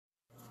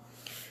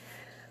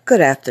Good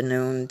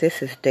afternoon.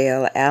 This is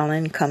Dale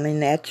Allen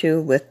coming at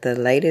you with the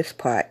latest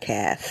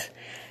podcast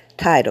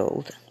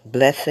titled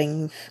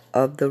Blessings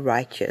of the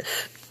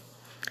Righteous.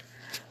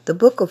 The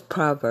book of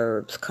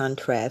Proverbs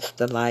contrasts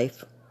the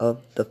life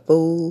of the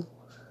fool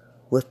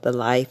with the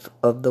life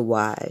of the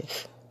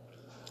wise.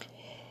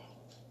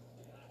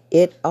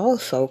 It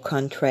also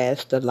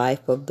contrasts the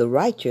life of the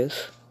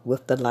righteous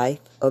with the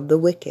life of the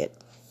wicked.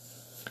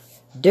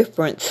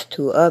 Difference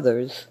to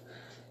others,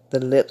 the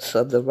lips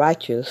of the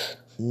righteous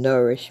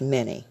nourish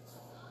many.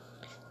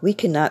 We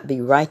cannot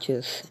be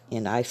righteous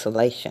in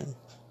isolation.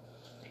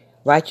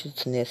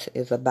 Righteousness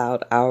is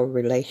about our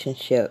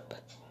relationship.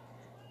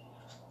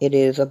 It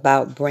is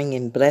about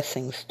bringing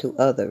blessings to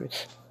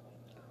others.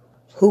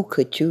 Who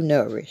could you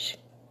nourish,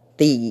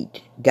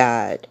 feed,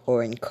 guide,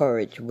 or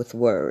encourage with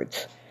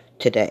words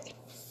today?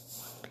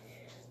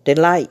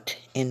 Delight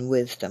in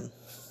wisdom,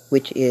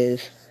 which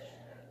is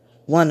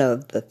one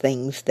of the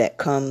things that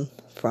come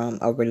from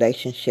a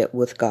relationship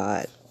with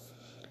God,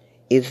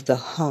 is the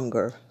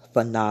hunger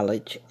for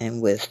knowledge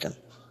and wisdom.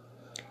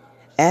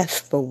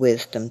 Ask for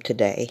wisdom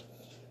today.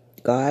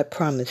 God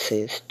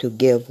promises to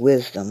give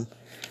wisdom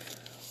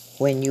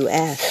when you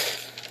ask.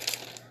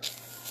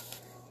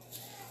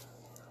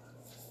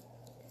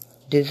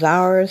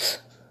 Desires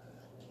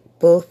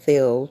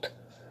fulfilled,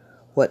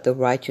 what the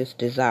righteous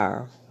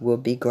desire will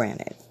be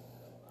granted.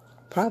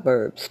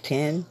 Proverbs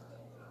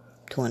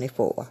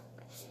 10:24.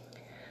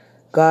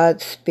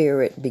 God's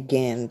Spirit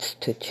begins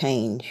to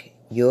change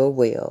your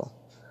will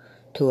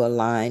to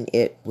align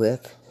it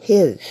with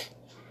His.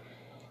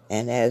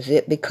 And as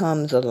it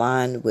becomes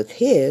aligned with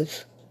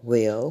His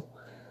will,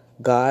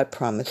 God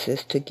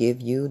promises to give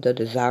you the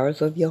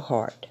desires of your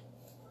heart.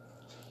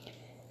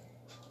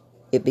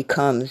 It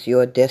becomes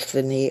your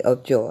destiny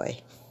of joy.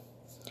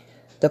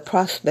 The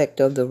prospect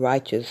of the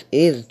righteous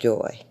is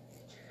joy.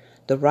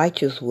 The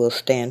righteous will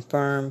stand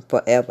firm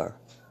forever.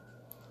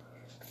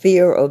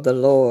 Fear of the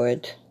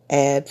Lord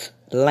adds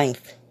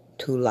length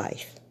to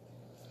life.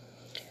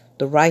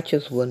 The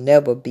righteous will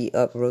never be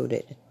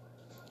uprooted.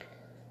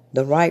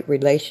 The right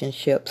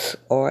relationships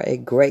are a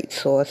great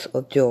source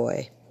of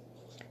joy.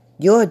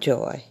 Your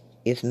joy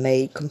is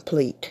made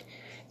complete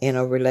in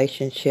a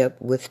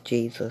relationship with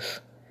Jesus.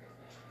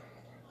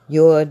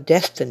 Your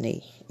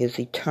destiny is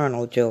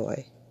eternal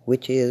joy,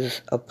 which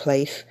is a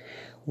place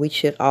we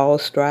should all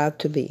strive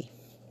to be.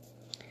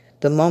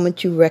 The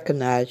moment you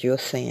recognize your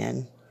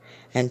sin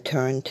and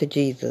turn to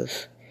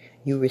Jesus,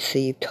 you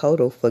receive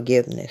total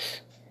forgiveness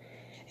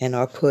and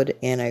are put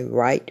in a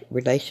right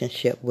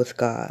relationship with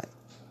God.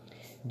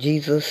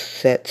 Jesus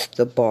sets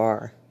the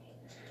bar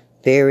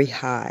very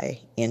high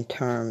in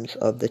terms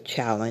of the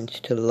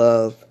challenge to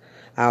love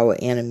our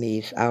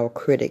enemies, our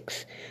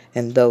critics,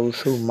 and those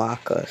who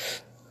mock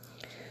us.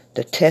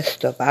 The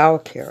test of our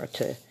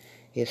character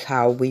is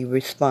how we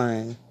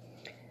respond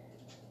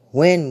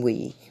when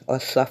we are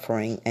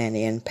suffering and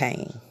in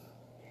pain.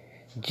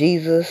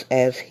 Jesus,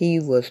 as He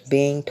was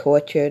being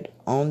tortured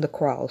on the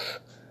cross,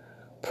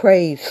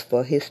 prays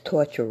for His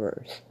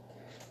torturers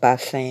by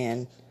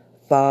saying,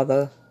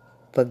 "Father,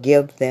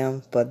 forgive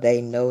them, for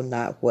they know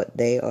not what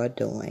they are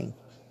doing."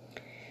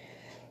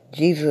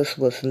 Jesus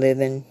was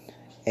living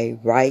a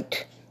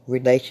right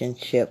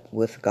relationship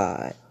with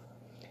God.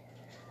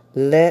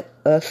 Let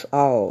us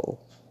all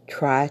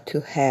try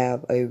to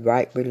have a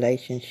right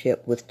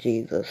relationship with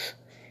Jesus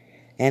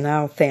and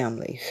our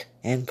families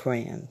and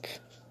friends.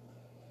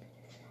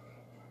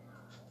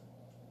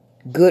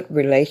 Good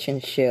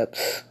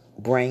relationships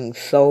bring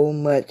so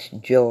much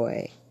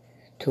joy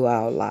to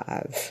our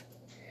lives.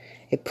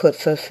 It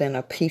puts us in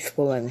a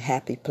peaceful and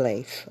happy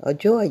place, a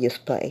joyous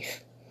place,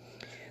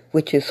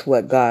 which is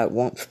what God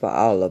wants for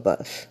all of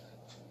us.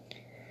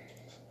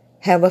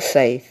 Have a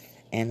safe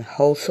and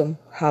wholesome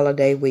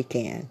holiday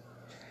weekend.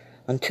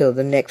 Until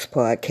the next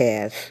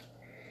podcast,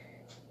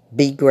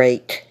 be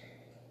great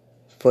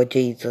for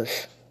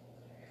Jesus.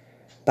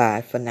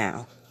 Bye for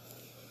now.